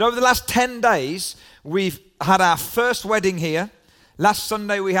Over the last 10 days, we've had our first wedding here. Last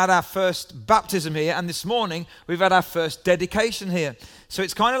Sunday, we had our first baptism here. And this morning, we've had our first dedication here. So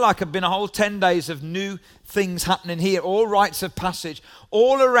it's kind of like been a whole 10 days of new things happening here, all rites of passage,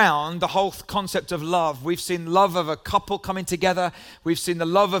 all around the whole concept of love. We've seen love of a couple coming together. We've seen the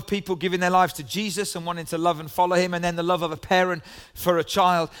love of people giving their lives to Jesus and wanting to love and follow him, and then the love of a parent for a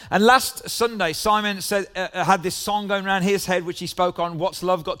child. And last Sunday, Simon said had this song going around his head, which he spoke on, What's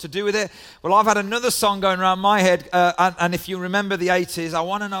Love Got to Do With It? Well, I've had another song going around my head, and if you remember the 80s, I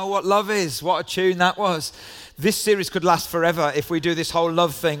Want to Know What Love Is. What a tune that was. This series could last forever if we do this whole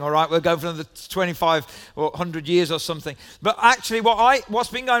love thing, all right? We'll go for another 25 or 100 years or something. But actually, what's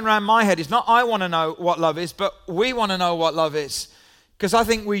been going around my head is not I want to know what love is, but we want to know what love is. Because I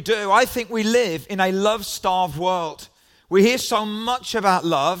think we do. I think we live in a love-starved world. We hear so much about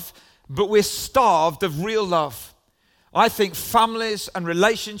love, but we're starved of real love. I think families and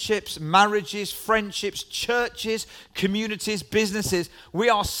relationships, marriages, friendships, churches, communities, businesses, we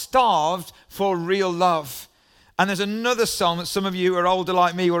are starved for real love. And there's another song that some of you who are older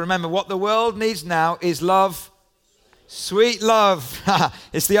like me will remember. What the world needs now is love. Sweet love.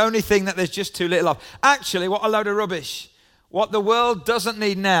 It's the only thing that there's just too little of. Actually, what a load of rubbish. What the world doesn't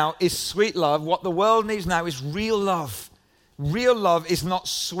need now is sweet love. What the world needs now is real love. Real love is not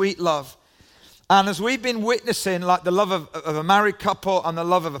sweet love. And as we've been witnessing, like the love of a married couple and the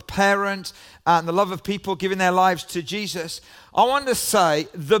love of a parent and the love of people giving their lives to Jesus, I want to say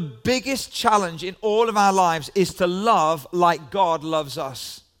the biggest challenge in all of our lives is to love like God loves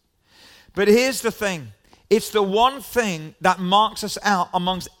us. But here's the thing. It's the one thing that marks us out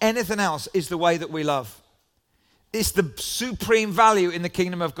amongst anything else is the way that we love. It's the supreme value in the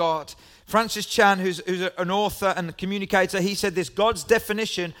kingdom of God. Francis Chan, who's an author and a communicator, he said this: God's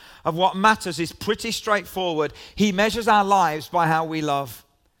definition of what matters is pretty straightforward. He measures our lives by how we love.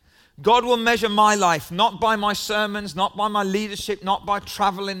 God will measure my life, not by my sermons, not by my leadership, not by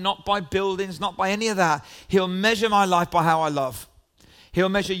traveling, not by buildings, not by any of that. He'll measure my life by how I love. He'll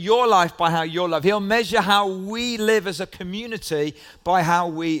measure your life by how you love. He'll measure how we live as a community by how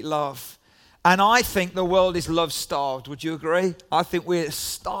we love. And I think the world is love-starved. Would you agree? I think we're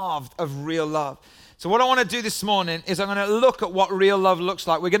starved of real love. So what I want to do this morning is I'm going to look at what real love looks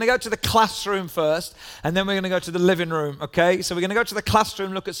like. We're going to go to the classroom first, and then we're going to go to the living room, okay? So we're going to go to the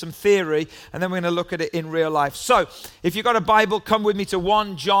classroom, look at some theory, and then we're going to look at it in real life. So if you've got a Bible, come with me to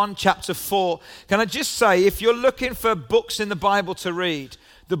 1 John chapter 4. Can I just say, if you're looking for books in the Bible to read,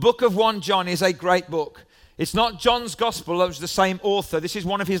 the book of 1 John is a great book. It's not John's gospel, it was the same author. This is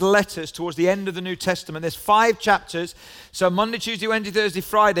one of his letters towards the end of the New Testament. There's 5 chapters. So Monday, Tuesday, Wednesday, Thursday,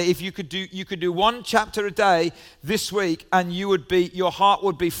 Friday, if you could do 1 chapter a day this week, and your heart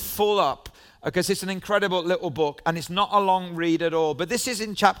would be full up, because it's an incredible little book, and it's not a long read at all. But this is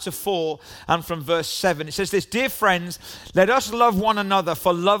in chapter 4 and from verse 7. It says this: Dear friends, let us love one another,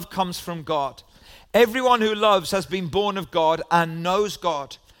 for love comes from God. Everyone who loves has been born of God and knows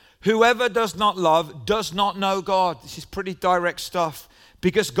God. Whoever does not love does not know God. This is pretty direct stuff,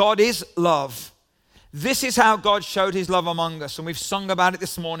 because God is love. This is how God showed his love among us, and we've sung about it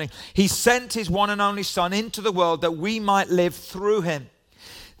this morning. He sent his one and only Son into the world that we might live through him.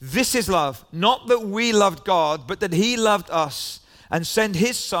 This is love, not that we loved God, but that he loved us and sent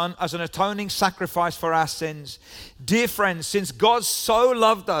his Son as an atoning sacrifice for our sins. Dear friends, since God so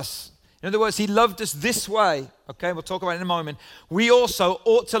loved us, in other words, he loved us this way. Okay, we'll talk about it in a moment. We also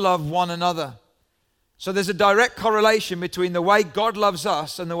ought to love one another. So there's a direct correlation between the way God loves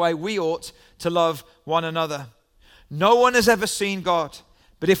us and the way we ought to love one another. No one has ever seen God,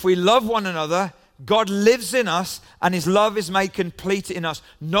 but if we love one another, God lives in us and his love is made complete in us.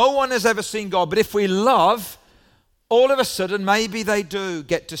 No one has ever seen God, but if we love, all of a sudden, maybe they do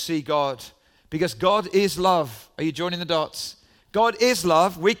get to see God, because God is love. Are you joining the dots? God is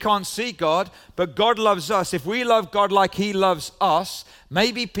love. We can't see God, but God loves us. If we love God like he loves us,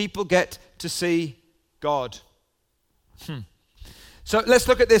 maybe people get to see God. So let's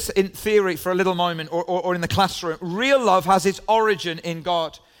look at this in theory for a little moment, or in the classroom. Real love has its origin in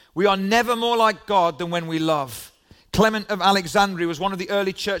God. We are never more like God than when we love. Clement of Alexandria was one of the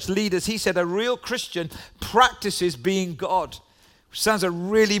early church leaders. He said a real Christian practices being God. Which sounds a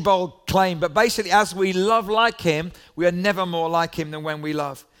really bold claim, but basically as we love like him, we are never more like him than when we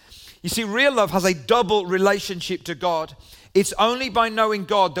love. You see, real love has a double relationship to God. It's only by knowing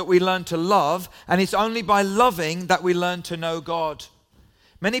God that we learn to love, and it's only by loving that we learn to know God.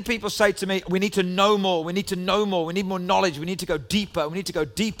 Many people say to me, we need to know more, we need to know more, we need more knowledge, we need to go deeper, we need to go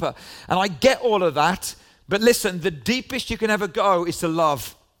deeper. And I get all of that, but listen, the deepest you can ever go is to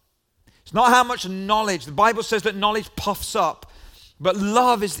love. It's not how much knowledge. The Bible says that knowledge puffs up. But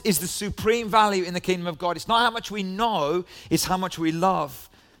love is the supreme value in the kingdom of God. It's not how much we know, it's how much we love.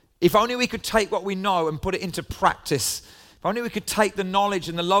 If only we could take what we know and put it into practice. If only we could take the knowledge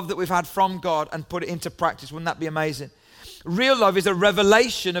and the love that we've had from God and put it into practice. Wouldn't that be amazing? Real love is a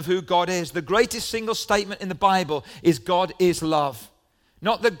revelation of who God is. The greatest single statement in the Bible is God is love.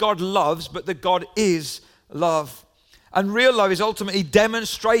 Not that God loves, but that God is love. And real love is ultimately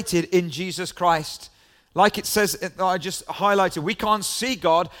demonstrated in Jesus Christ. Like it says, I just highlighted, we can't see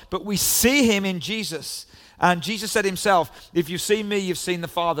God, but we see him in Jesus. And Jesus said himself, if you've seen me, you've seen the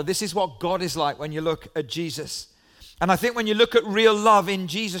Father. This is what God is like when you look at Jesus. And I think when you look at real love in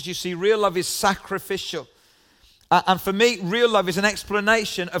Jesus, you see real love is sacrificial. And for me, real love is an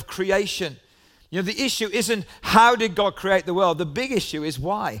explanation of creation. You know, the issue isn't how did God create the world? The big issue is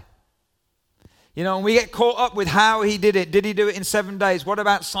why. You know, and we get caught up with how he did it. Did he do it in 7 days? What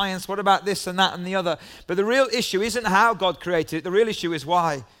about science? What about this and that and the other? But the real issue isn't how God created it. The real issue is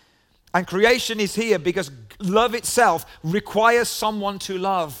why. And creation is here because love itself requires someone to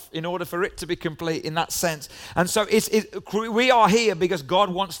love in order for it to be complete in that sense. And so we are here because God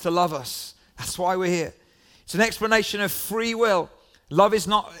wants to love us. That's why we're here. It's an explanation of free will. Love is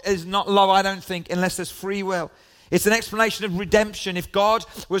not love, I don't think, unless there's free will. It's an explanation of redemption. If God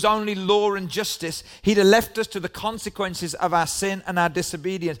was only law and justice, he'd have left us to the consequences of our sin and our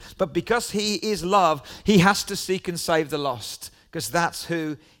disobedience. But because he is love, he has to seek and save the lost, because that's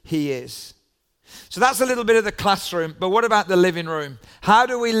who he is. So that's a little bit of the classroom, but what about the living room? How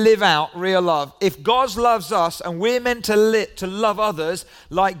do we live out real love? If God loves us and we're meant to love others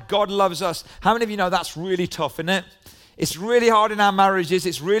like God loves us, how many of you know that's really tough, isn't it? It's really hard in our marriages,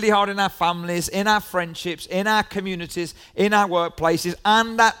 it's really hard in our families, in our friendships, in our communities, in our workplaces,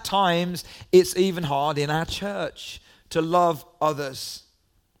 and at times it's even hard in our church to love others.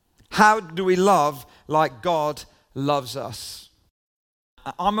 How do we love like God loves us?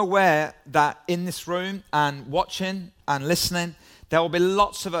 I'm aware that in this room and watching and listening, there will be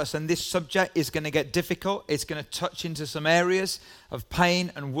lots of us, and this subject is going to get difficult. It's going to touch into some areas of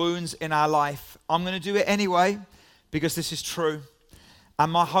pain and wounds in our life. I'm going to do it anyway, because this is true. And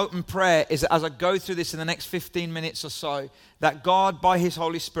my hope and prayer is that as I go through this in the next 15 minutes or so, that God, by his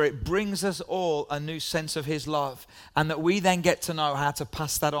Holy Spirit, brings us all a new sense of his love, and that we then get to know how to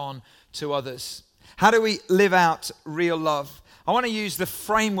pass that on to others. How do we live out real love? I want to use the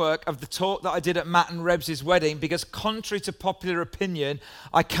framework of the talk that I did at Matt and Rebs' wedding, because contrary to popular opinion,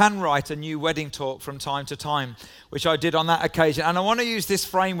 I can write a new wedding talk from time to time, which I did on that occasion. And I want to use this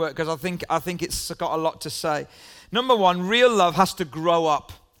framework because I think it's got a lot to say. Number one, real love has to grow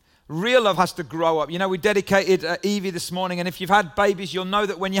up. Real love has to grow up. You know, we dedicated Evie this morning, and if you've had babies, you'll know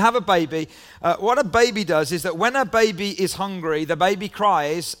that when you have a baby, what a baby does is that when a baby is hungry, the baby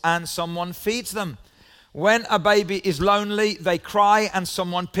cries and someone feeds them. When a baby is lonely, they cry and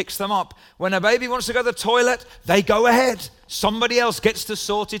someone picks them up. When a baby wants to go to the toilet, they go ahead. Somebody else gets to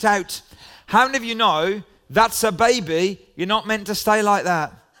sort it out. How many of you know that's a baby? You're not meant to stay like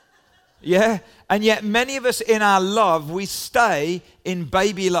that. Yeah? And yet many of us in our love, we stay in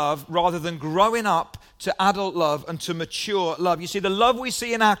baby love rather than growing up to adult love and to mature love. You see, the love we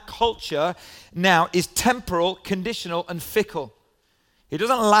see in our culture now is temporal, conditional, and fickle. It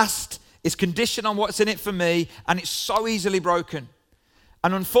doesn't last. It's conditioned on what's in it for me, and it's so easily broken.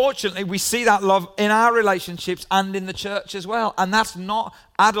 And unfortunately, we see that love in our relationships and in the church as well. And that's not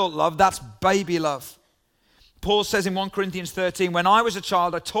adult love, that's baby love. Paul says in 1 Corinthians 13, when I was a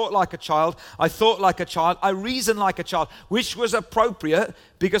child, I taught like a child, I thought like a child, I reasoned like a child, which was appropriate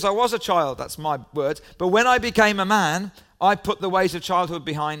because I was a child, that's my words. But when I became a man, I put the ways of childhood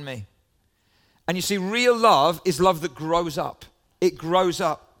behind me. And you see, real love is love that grows up. It grows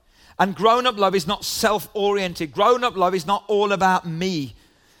up. And grown-up love is not self-oriented. Grown-up love is not all about me.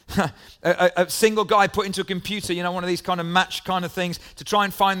 A single guy put into a computer, you know, one of these kind of match kind of things to try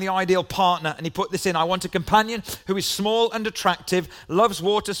and find the ideal partner. And he put this in: I want a companion who is small and attractive, loves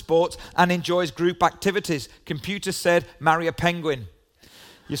water sports, and enjoys group activities. Computer said, marry a penguin.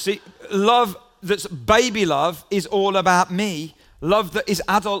 You see, love that's baby love is all about me. Love that is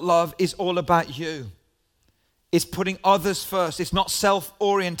adult love is all about you. It's putting others first. It's not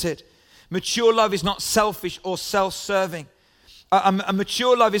self-oriented. Mature love is not selfish or self-serving. A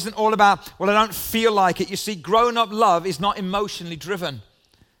mature love isn't all about, well, I don't feel like it. You see, grown-up love is not emotionally driven.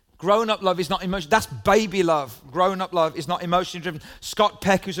 Grown-up love is not emotional. That's baby love. Grown-up love is not emotionally driven. Scott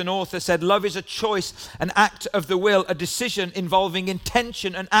Peck, who's an author, said, love is a choice, an act of the will, a decision involving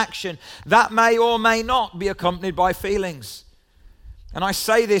intention and action that may or may not be accompanied by feelings. And I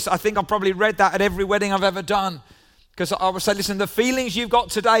say this, I think I've probably read that at every wedding I've ever done. Because I would say, listen, the feelings you've got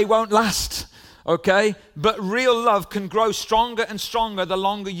today won't last. Okay? But real love can grow stronger and stronger the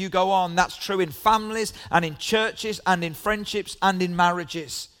longer you go on. That's true in families and in churches and in friendships and in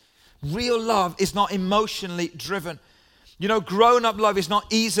marriages. Real love is not emotionally driven. You know, grown-up love is not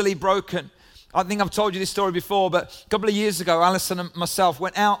easily broken. I think I've told you this story before, but a couple of years ago, Alison and myself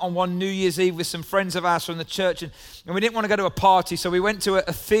went out on one New Year's Eve with some friends of ours from the church, and we didn't want to go to a party, so we went to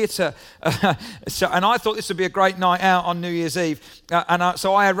a theatre. And I thought this would be a great night out on New Year's Eve.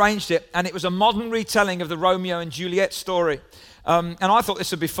 So I arranged it, and it was a modern retelling of the Romeo and Juliet story. And I thought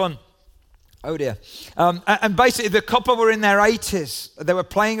this would be fun. Oh dear. And basically the couple were in their 80s. They were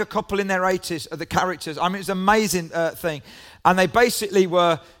playing a couple in their 80s, the characters. I mean, it was an amazing thing. And they basically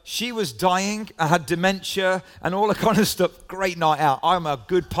she was dying, had dementia and all that kind of stuff. Great night out. I'm a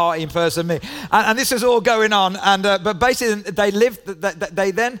good partying person, me. And this is all going on. But basically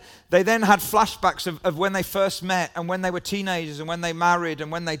they then had flashbacks of when they first met and when they were teenagers and when they married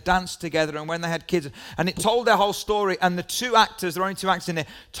and when they danced together and when they had kids. And it told their whole story. And the two actors, there were only two actors in there,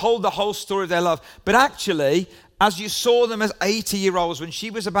 told the whole story of their love. But actually, as you saw them as 80-year-olds, when she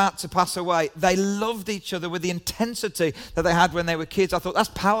was about to pass away, they loved each other with the intensity that they had when they were kids. I thought, that's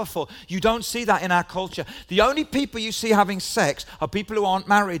powerful. You don't see that in our culture. The only people you see having sex are people who aren't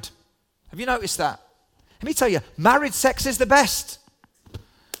married. Have you noticed that? Let me tell you, married sex is the best.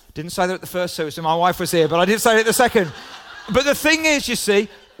 Didn't say that at the first service when my wife was here, but I did say it at the second. But the thing is, you see,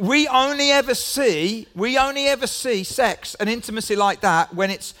 we only ever see sex and intimacy like that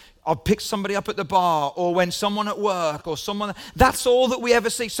when it's I'll pick somebody up at the bar or when someone at work or someone, that's all that we ever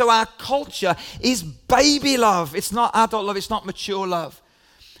see. So our culture is baby love. It's not adult love. It's not mature love.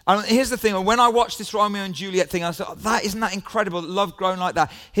 And here's the thing. When I watched this Romeo and Juliet thing, I thought, isn't that incredible, love grown like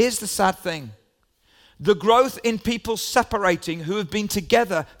that. Here's the sad thing. The growth in people separating who have been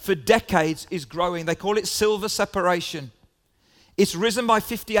together for decades is growing. They call it silver separation. It's risen by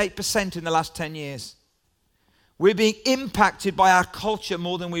 58% in the last 10 years. We're being impacted by our culture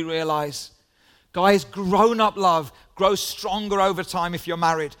more than we realize. Guys, grown-up love grows stronger over time if you're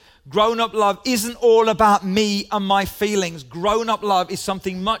married. Grown-up love isn't all about me and my feelings. Grown-up love is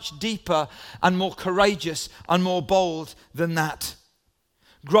something much deeper and more courageous and more bold than that.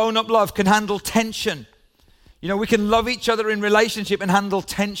 Grown-up love can handle tension. You know, we can love each other in relationship and handle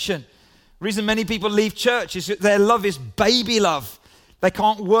tension. The reason many people leave church is that their love is baby love. They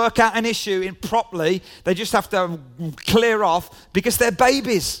can't work out an issue properly. They just have to clear off because they're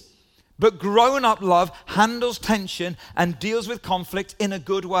babies. But grown-up love handles tension and deals with conflict in a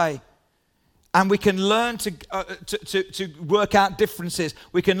good way. And we can learn to work out differences.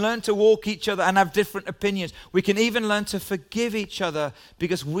 We can learn to walk each other and have different opinions. We can even learn to forgive each other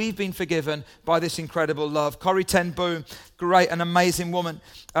because we've been forgiven by this incredible love. Corrie ten Boom, great, an amazing woman.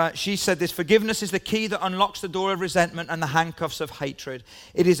 She said this: forgiveness is the key that unlocks the door of resentment and the handcuffs of hatred.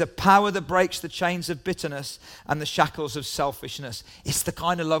 It is a power that breaks the chains of bitterness and the shackles of selfishness. It's the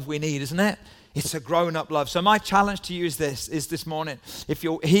kind of love we need, isn't it? It's a grown-up love. So my challenge to you is this morning. If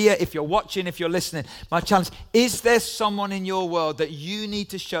you're here, if you're watching, if you're listening, my challenge, is there someone in your world that you need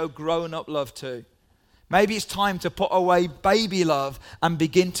to show grown-up love to? Maybe it's time to put away baby love and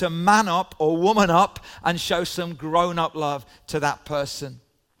begin to man up or woman up and show some grown-up love to that person.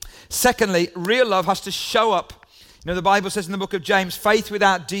 Secondly, real love has to show up. You know, the Bible says in the book of James, faith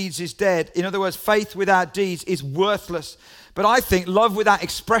without deeds is dead. In other words, faith without deeds is worthless. But I think love without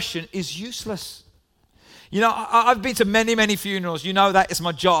expression is useless. You know, I've been to many, many funerals. You know that is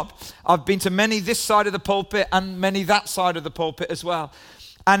my job. I've been to many this side of the pulpit and many that side of the pulpit as well.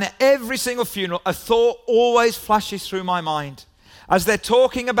 And at every single funeral, a thought always flashes through my mind. As they're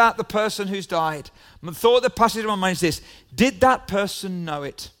talking about the person who's died, the thought that passes through my mind is this: did that person know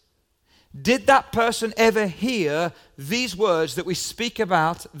it? Did that person ever hear these words that we speak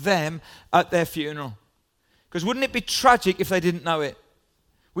about them at their funeral? Because wouldn't it be tragic if they didn't know it?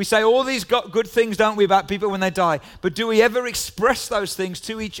 We say all these good things, don't we, about people when they die. But do we ever express those things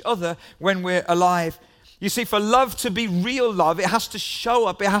to each other when we're alive? You see, for love to be real love, it has to show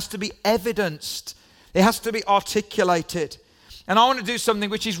up. It has to be evidenced. It has to be articulated. And I want to do something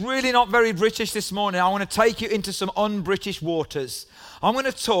which is really not very British this morning. I want to take you into some un-British waters. I'm going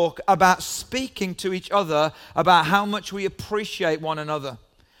to talk about speaking to each other about how much we appreciate one another.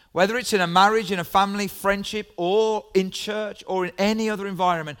 Whether it's in a marriage, in a family, friendship, or in church, or in any other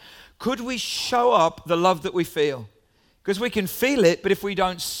environment, could we show up the love that we feel? Because we can feel it, but if we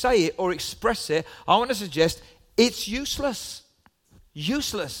don't say it or express it, I want to suggest it's useless.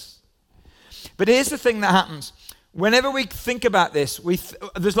 Useless. But here's the thing that happens. Whenever we think about this,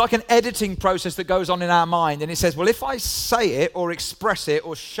 there's like an editing process that goes on in our mind, and it says, well, if I say it or express it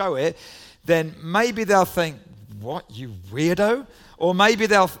or show it, then maybe they'll think, what, you weirdo? or maybe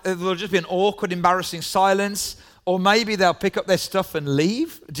there'll just be an awkward, embarrassing silence, or maybe they'll pick up their stuff and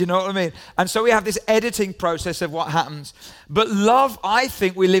leave. Do you know what I mean? And so we have this editing process of what happens. But love, I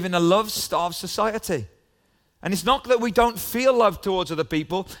think we live in a love-starved society. And it's not that we don't feel love towards other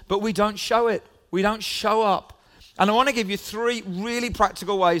people, but we don't show it. We don't show up. And I want to give you 3 really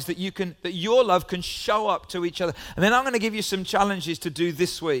practical ways that your love can show up to each other. And then I'm going to give you some challenges to do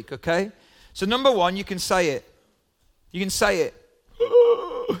this week, okay? So number 1, you can say it. You can say it.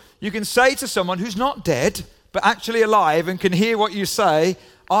 You can say to someone who's not dead, but actually alive and can hear what you say,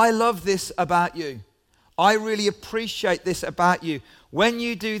 I love this about you. I really appreciate this about you. When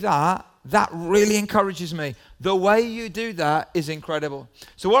you do that, that really encourages me. The way you do that is incredible.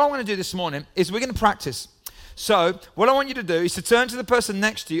 So what I want to do this morning is we're going to practice. So what I want you to do is to turn to the person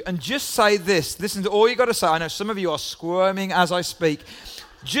next to you and just say this. Listen to all you got to say. I know some of you are squirming as I speak.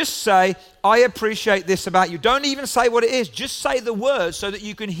 Just say, I appreciate this about you. Don't even say what it is. Just say the words so that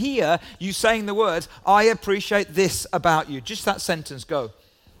you can hear you saying the words, I appreciate this about you. Just that sentence. Go.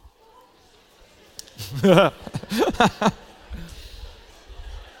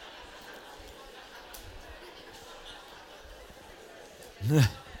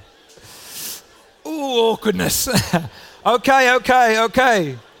 Ooh, awkwardness.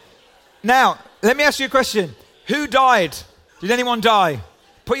 Okay. Now, let me ask you a question. Who died? Did anyone die?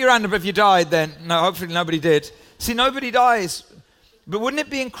 Put your hand up if you died then. No, hopefully nobody did. See, nobody dies. But wouldn't it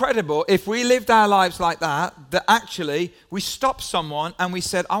be incredible if we lived our lives like that actually we stopped someone and we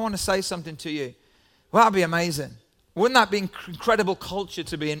said, I want to say something to you? Well, that'd be amazing. Wouldn't that be incredible culture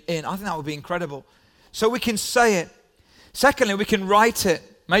to be in? I think that would be incredible. So we can say it. Secondly, we can write it.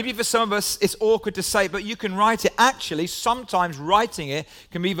 Maybe for some of us, it's awkward to say, but you can write it. Actually, sometimes writing it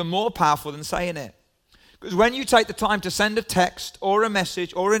can be even more powerful than saying it. Because when you take the time to send a text or a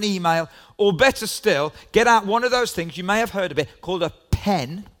message or an email, or better still, get out one of those things, you may have heard of it, called a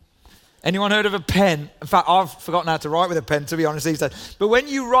pen. Anyone heard of a pen? In fact, I've forgotten how to write with a pen, to be honest, these days. But when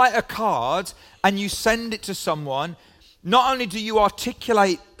you write a card and you send it to someone, not only do you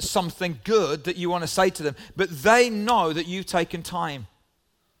articulate something good that you want to say to them, but they know that you've taken time.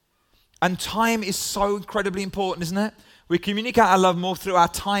 And time is so incredibly important, isn't it? We communicate our love more through our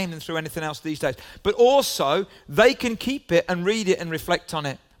time than through anything else these days. But also, they can keep it and read it and reflect on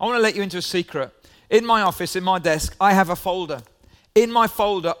it. I want to let you into a secret. In my office, in my desk, I have a folder. In my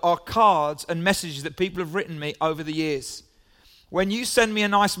folder are cards and messages that people have written me over the years. When you send me a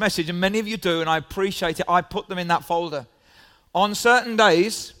nice message, and many of you do, and I appreciate it, I put them in that folder. On certain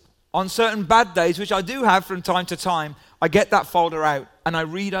days, on certain bad days, which I do have from time to time, I get that folder out and I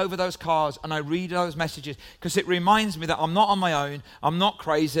read over those cards and I read those messages because it reminds me that I'm not on my own, I'm not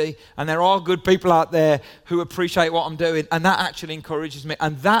crazy, and there are good people out there who appreciate what I'm doing, and that actually encourages me.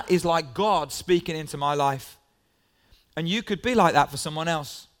 And that is like God speaking into my life. And you could be like that for someone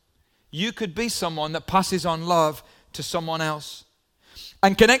else. You could be someone that passes on love to someone else.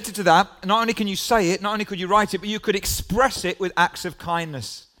 And connected to that, not only can you say it, not only could you write it, but you could express it with acts of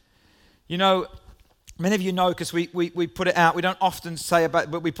kindness. You know, many of you know, because we put it out, we don't often say about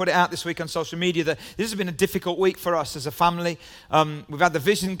it, but we put it out this week on social media that this has been a difficult week for us as a family. We've had the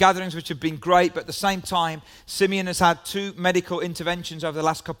vision gatherings, which have been great, but at the same time, Simeon has had 2 medical interventions over the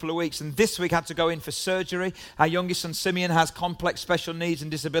last couple of weeks, and this week had to go in for surgery. Our youngest son, Simeon, has complex special needs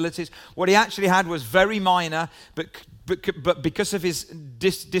and disabilities. What he actually had was very minor, but because of his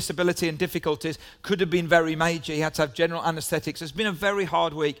disability and difficulties, could have been very major. He had to have general anesthetics. It's been a very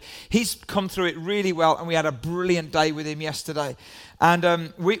hard week. He's come through it really well, and we had a brilliant day with him yesterday.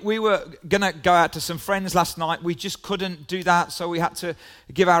 And we were going to go out to some friends last night. We just couldn't do that, so we had to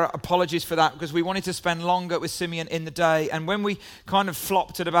give our apologies for that because we wanted to spend longer with Simeon in the day. And when we kind of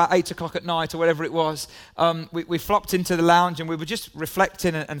flopped at about 8 o'clock at night or whatever it was, we flopped into the lounge and we were just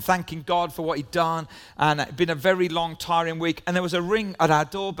reflecting and thanking God for what he'd done. And it'd been a very long, tiring week. And there was a ring at our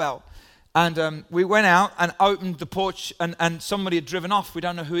doorbell. And we went out and opened the porch, and somebody had driven off. We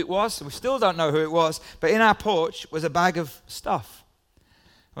don't know who it was. We still don't know who it was. But in our porch was a bag of stuff.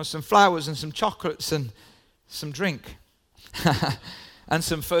 There was some flowers and some chocolates and some drink and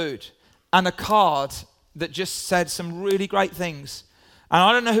some food. And a card that just said some really great things. And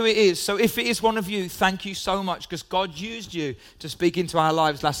I don't know who it is. So if it is one of you, thank you so much because God used you to speak into our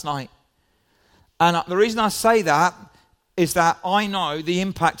lives last night. And the reason I say that is that I know the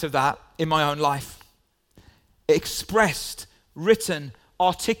impact of that in my own life. Expressed, written,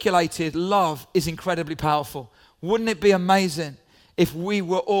 articulated love is incredibly powerful. Wouldn't it be amazing if we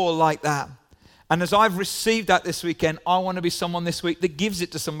were all like that? And as I've received that this weekend, I want to be someone this week that gives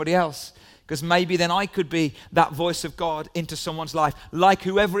it to somebody else. because maybe then I could be that voice of God into someone's life. Like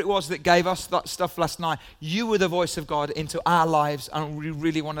whoever it was that gave us that stuff last night, you were the voice of God into our lives, and we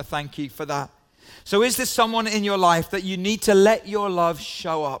really want to thank you for that. So is there someone in your life that you need to let your love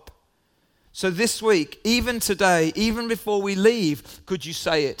show up? So this week, even today, even before we leave, could you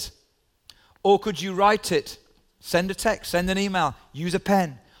say it? Or could you write it? Send a text, send an email, use a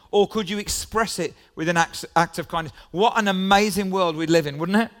pen. Or could you express it with an act of kindness? What an amazing world we'd live in,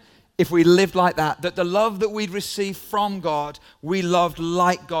 wouldn't it? If we lived like that the love that we'd receive from God, we loved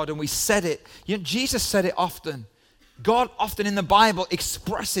like God, and we said it. You know, Jesus said it often. God often in the Bible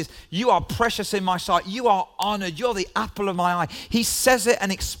expresses, you are precious in my sight, you are honored, you're the apple of my eye. He says it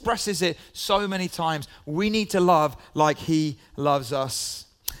and expresses it so many times. We need to love like he loves us.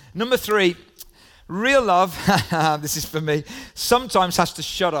 Number 3, real love, this is for me, sometimes has to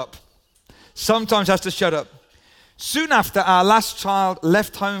shut up. Sometimes has to shut up. Soon after our last child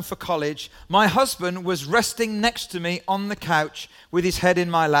left home for college, my husband was resting next to me on the couch with his head in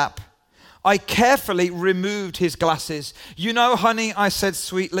my lap. I carefully removed his glasses. You know, honey, I said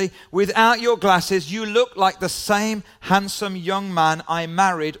sweetly, without your glasses, you look like the same handsome young man I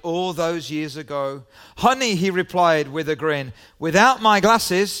married all those years ago. Honey, he replied with a grin, without my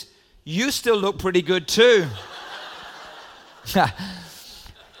glasses, you still look pretty good too.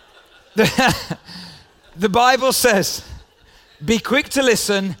 The Bible says, be quick to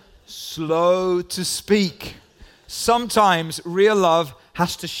listen, slow to speak. Sometimes real love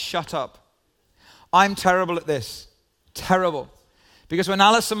has to shut up. I'm terrible at this. Terrible. Because when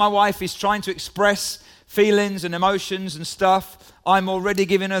Alison, my wife, is trying to express feelings and emotions and stuff, I'm already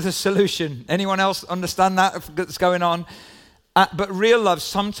giving her the solution. Anyone else understand that's going on? But real love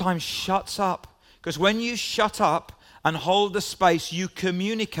sometimes shuts up. Because when you shut up and hold the space, you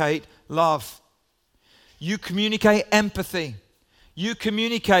communicate love. You communicate empathy. You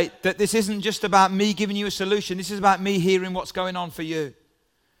communicate that this isn't just about me giving you a solution. This is about me hearing what's going on for you.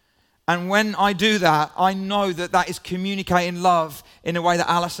 And when I do that, I know that that is communicating love in a way that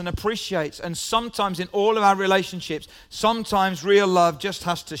Alison appreciates. And sometimes in all of our relationships, sometimes real love just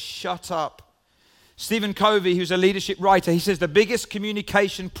has to shut up. Stephen Covey, who's a leadership writer, he says the biggest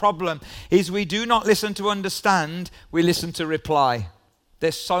communication problem is we do not listen to understand, we listen to reply.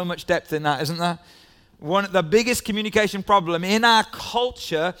 There's so much depth in that, isn't there? One of the biggest communication problem in our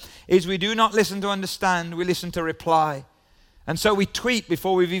culture is we do not listen to understand, we listen to reply. And so we tweet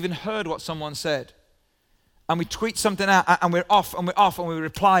before we've even heard what someone said. And we tweet something out and we're off and we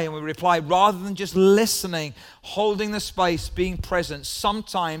reply rather than just listening, holding the space, being present.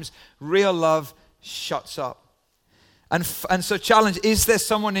 Sometimes real love shuts up. And so challenge, is there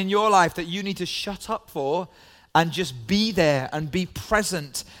someone in your life that you need to shut up for and just be there and be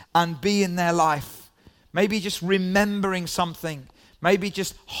present and be in their life? Maybe just remembering something. Maybe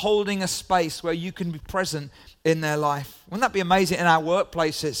just holding a space where you can be present in their life. Wouldn't that be amazing in our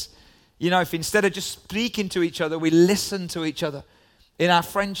workplaces? You know, if instead of just speaking to each other, we listen to each other. In our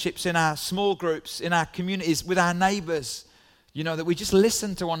friendships, in our small groups, in our communities, with our neighbors. You know, that we just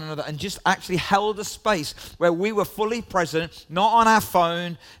listened to one another and just actually held a space where we were fully present, not on our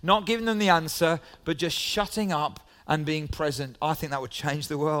phone, not giving them the answer, but just shutting up and being present. I think that would change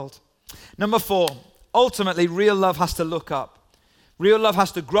the world. Number 4, ultimately, real love has to look up. Real love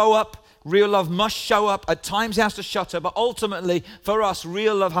has to grow up. Real love must show up. At times it has to shut up. But ultimately, for us,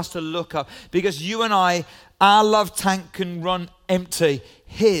 real love has to look up. Because you and I, our love tank can run empty.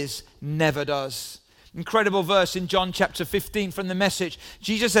 His never does. Incredible verse in John chapter 15 from the Message.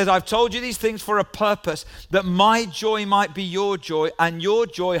 Jesus says, I've told you these things for a purpose, that my joy might be your joy and your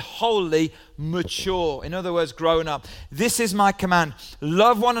joy wholly mature. In other words, grown up. This is my command.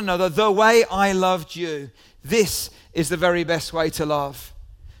 Love one another the way I loved you. This is the very best way to love.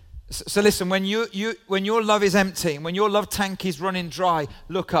 So listen, when your love is empty, when your love tank is running dry,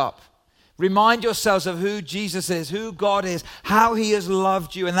 look up. Remind yourselves of who Jesus is, who God is, how he has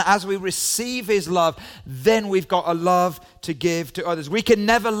loved you. And that as we receive his love, then we've got a love to give to others. We can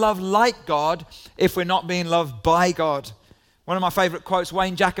never love like God if we're not being loved by God. One of my favorite quotes,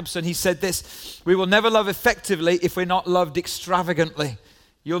 Wayne Jacobson, he said this, we will never love effectively if we're not loved extravagantly.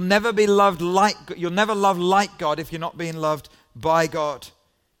 You'll never love like God if you're not being loved by God.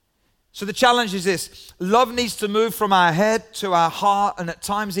 So the challenge is this. Love needs to move from our head to our heart and at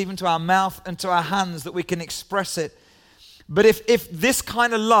times even to our mouth and to our hands that we can express it. But if this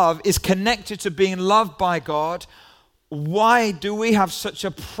kind of love is connected to being loved by God, why do we have such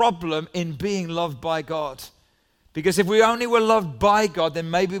a problem in being loved by God? Because if we only were loved by God,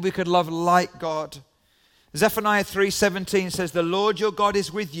 then maybe we could love like God. Zephaniah 3:17 says, the Lord your God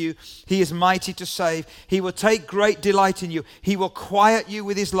is with you. He is mighty to save. He will take great delight in you. He will quiet you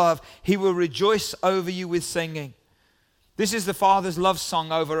with his love. He will rejoice over you with singing. This is the Father's love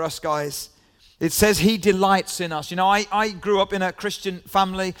song over us, guys. It says he delights in us. You know, I grew up in a Christian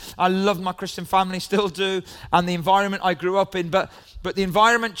family. I love my Christian family, still do, and the environment I grew up in. But the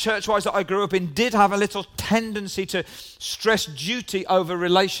environment church-wise that I grew up in did have a little tendency to stress duty over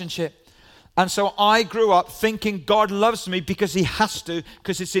relationship. And so I grew up thinking God loves me because he has to,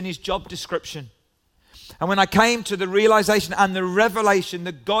 because it's in his job description. And when I came to the realization and the revelation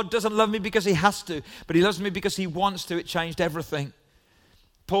that God doesn't love me because he has to, but he loves me because he wants to, it changed everything.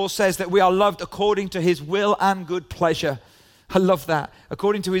 Paul says that we are loved according to his will and good pleasure. I love that.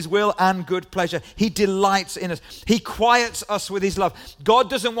 According to his will and good pleasure. He delights in us. He quiets us with his love. God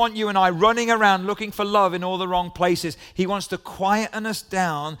doesn't want you and I running around looking for love in all the wrong places. He wants to quieten us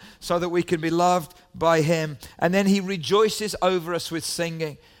down so that we can be loved by him. And then he rejoices over us with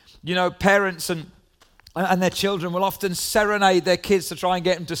singing. You know, parents and their children will often serenade their kids to try and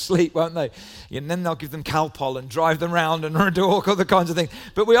get them to sleep, won't they? And then they'll give them Calpol and drive them around and do all other kinds of things.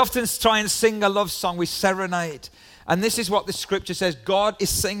 But we often try and sing a love song. We serenade. And this is what the scripture says. God is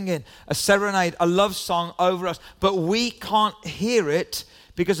singing a serenade, a love song over us. But we can't hear it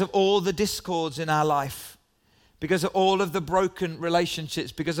because of all the discords in our life. Because of all of the broken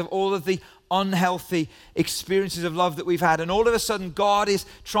relationships. Because of all of the unhealthy experiences of love that we've had. And all of a sudden God is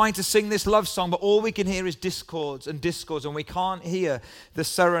trying to sing this love song, but all we can hear is discords. And we can't hear the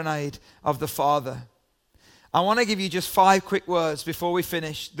serenade of the Father. I want to give you just 5 quick words before we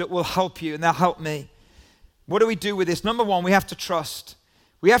finish that will help you and they'll help me. What do we do with this? Number 1, we have to trust.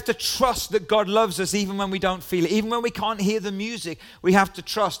 We have to trust that God loves us even when we don't feel it. Even when we can't hear the music, we have to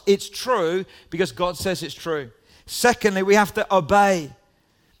trust. It's true because God says it's true. Secondly, we have to obey.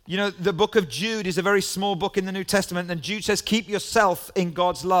 You know, the book of Jude is a very small book in the New Testament, and Jude says, keep yourself in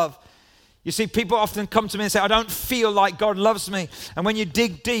God's love. You see, people often come to me and say, I don't feel like God loves me. And when you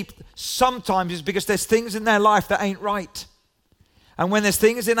dig deep, sometimes it's because there's things in their life that ain't right. And when there's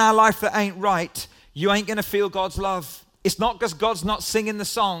things in our life that ain't right, you ain't going to feel God's love. It's not because God's not singing the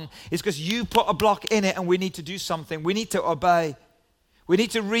song. It's because you put a block in it and we need to do something. We need to obey. We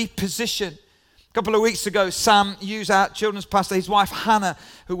need to reposition. A couple of weeks ago, Sam Hughes, our children's pastor, his wife Hannah,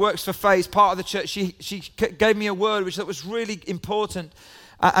 who works for Faith, part of the church, she gave me a word which that was really important.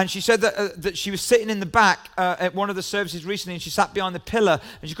 And she said that she was sitting in the back at one of the services recently, and she sat behind the pillar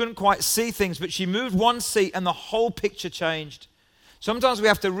and she couldn't quite see things, but she moved one seat and the whole picture changed. Sometimes we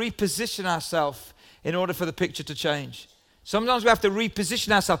have to reposition ourselves in order for the picture to change. Sometimes we have to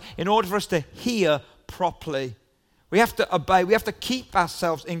reposition ourselves in order for us to hear properly. We have to obey. We have to keep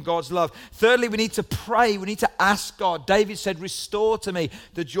ourselves in God's love. Thirdly, we need to pray. We need to ask God. David said, restore to me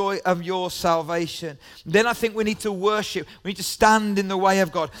the joy of your salvation. Then I think we need to worship. We need to stand in the way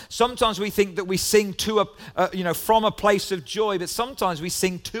of God. Sometimes we think that we sing to from a place of joy, but sometimes we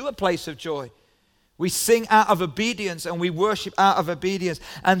sing to a place of joy. We sing out of obedience and we worship out of obedience.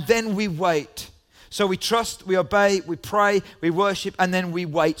 And then we wait. So we trust, we obey, we pray, we worship, and then we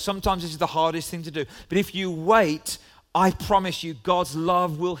wait. Sometimes this is the hardest thing to do. But if you wait, I promise you, God's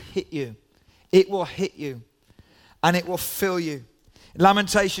love will hit you. It will hit you. And it will fill you.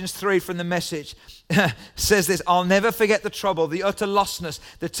 Lamentations 3 from the Message says this, I'll never forget the trouble, the utter lostness,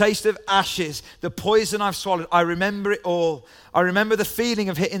 the taste of ashes, the poison I've swallowed. I remember it all. I remember the feeling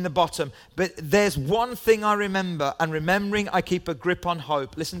of hitting the bottom. But there's one thing I remember, and remembering I keep a grip on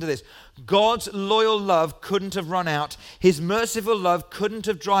hope. Listen to this. God's loyal love couldn't have run out. His merciful love couldn't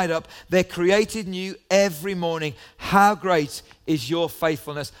have dried up. They're created new every morning. How great is your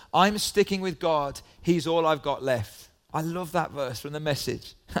faithfulness? I'm sticking with God. He's all I've got left. I love that verse from the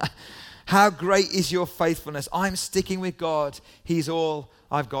Message. How great is your faithfulness? I'm sticking with God. He's all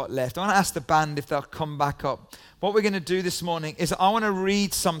I've got left. I want to ask the band if they'll come back up. What we're going to do this morning is I want to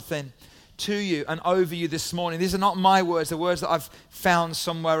read something to you and over you this morning. These are not my words, the words that I've found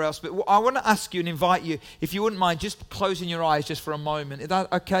somewhere else. But I want to ask you and invite you, if you wouldn't mind, just closing your eyes just for a moment. Is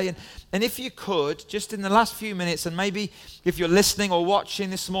that okay? And if you could, just in the last few minutes, and maybe if you're listening or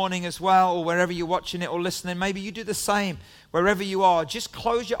watching this morning as well, or wherever you're watching it or listening, maybe you do the same wherever you are. Just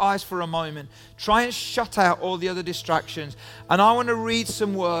close your eyes for a moment. Try and shut out all the other distractions. And I want to read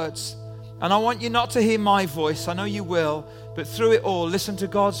some words. And I want you not to hear my voice. I know you will. But through it all, listen to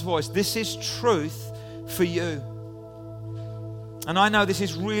God's voice. This is truth for you. And I know this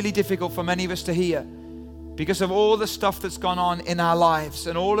is really difficult for many of us to hear because of all the stuff that's gone on in our lives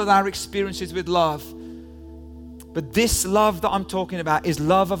and all of our experiences with love. But this love that I'm talking about is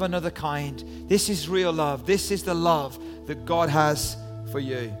love of another kind. This is real love. This is the love that God has for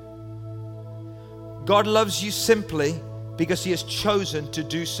you. God loves you simply because He has chosen to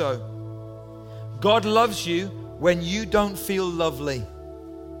do so. God loves you when you don't feel lovely.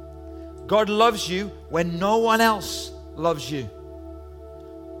 God loves you when no one else loves you.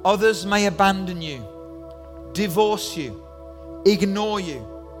 Others may abandon you, divorce you, ignore you,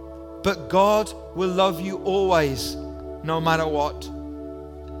 but God will love you always, no matter what.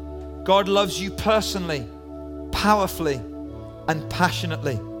 God loves you personally, powerfully, and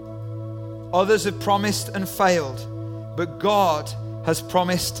passionately. Others have promised and failed, but God has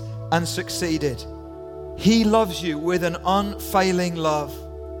promised and succeeded. He loves you with an unfailing love.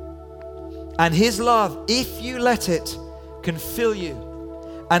 And His love, if you let it, can fill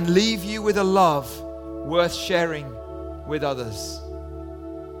you and leave you with a love worth sharing with others.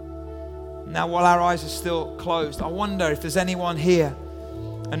 Now, while our eyes are still closed, I wonder if there's anyone here,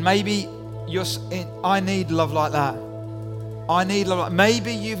 and maybe I need love like that. I need love like that.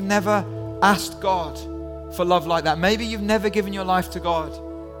 Maybe you've never asked God for love like that. Maybe you've never given your life to God.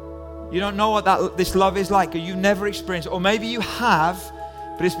 You don't know what this love is like, or you've never experienced it. Or maybe you have,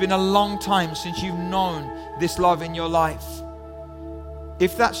 but it's been a long time since you've known this love in your life.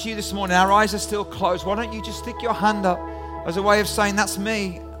 If that's you this morning, our eyes are still closed, why don't you just stick your hand up as a way of saying, that's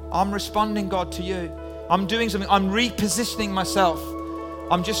me. I'm responding, God, to you. I'm doing something. I'm repositioning myself.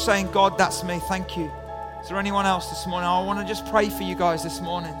 I'm just saying, God, that's me. Thank you. Is there anyone else this morning? I want to just pray for you guys this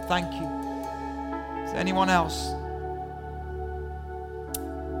morning. Thank you. Is there anyone else?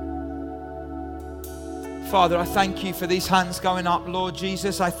 Father, I thank you for these hands going up, Lord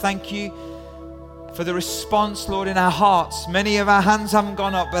Jesus. I thank you for the response, Lord, in our hearts. Many of our hands haven't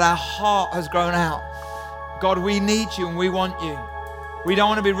gone up, but our heart has grown out. God, we need you and we want you. We don't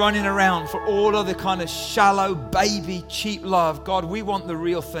want to be running around for all of the kind of shallow, baby, cheap love. God, we want the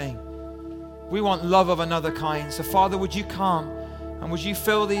real thing. We want love of another kind. So, Father, would you come and would you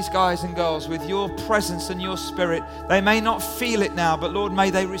fill these guys and girls with your presence and your spirit? They may not feel it now, but Lord, may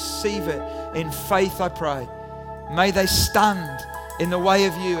they receive it in faith, I pray. May they stand in the way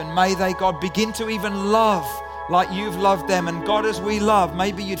of you, and may they, God, begin to even love like you've loved them. And God, as we love,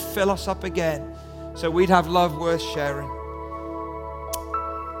 maybe you'd fill us up again so we'd have love worth sharing.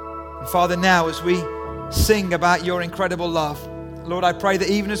 And Father, now as we sing about your incredible love, Lord, I pray that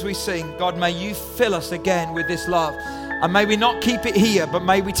even as we sing, God, may you fill us again with this love. And may we not keep it here, but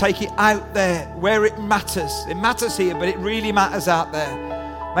may we take it out there where it matters. It matters here, but it really matters out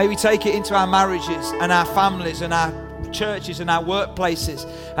there. May we take it into our marriages and our families and our churches and our workplaces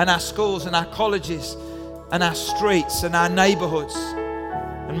and our schools and our colleges and our streets and our neighborhoods.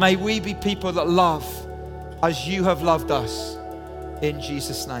 And may we be people that love as you have loved us. In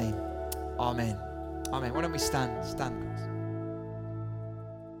Jesus' name, amen. Amen. Why don't we stand? Stand, guys.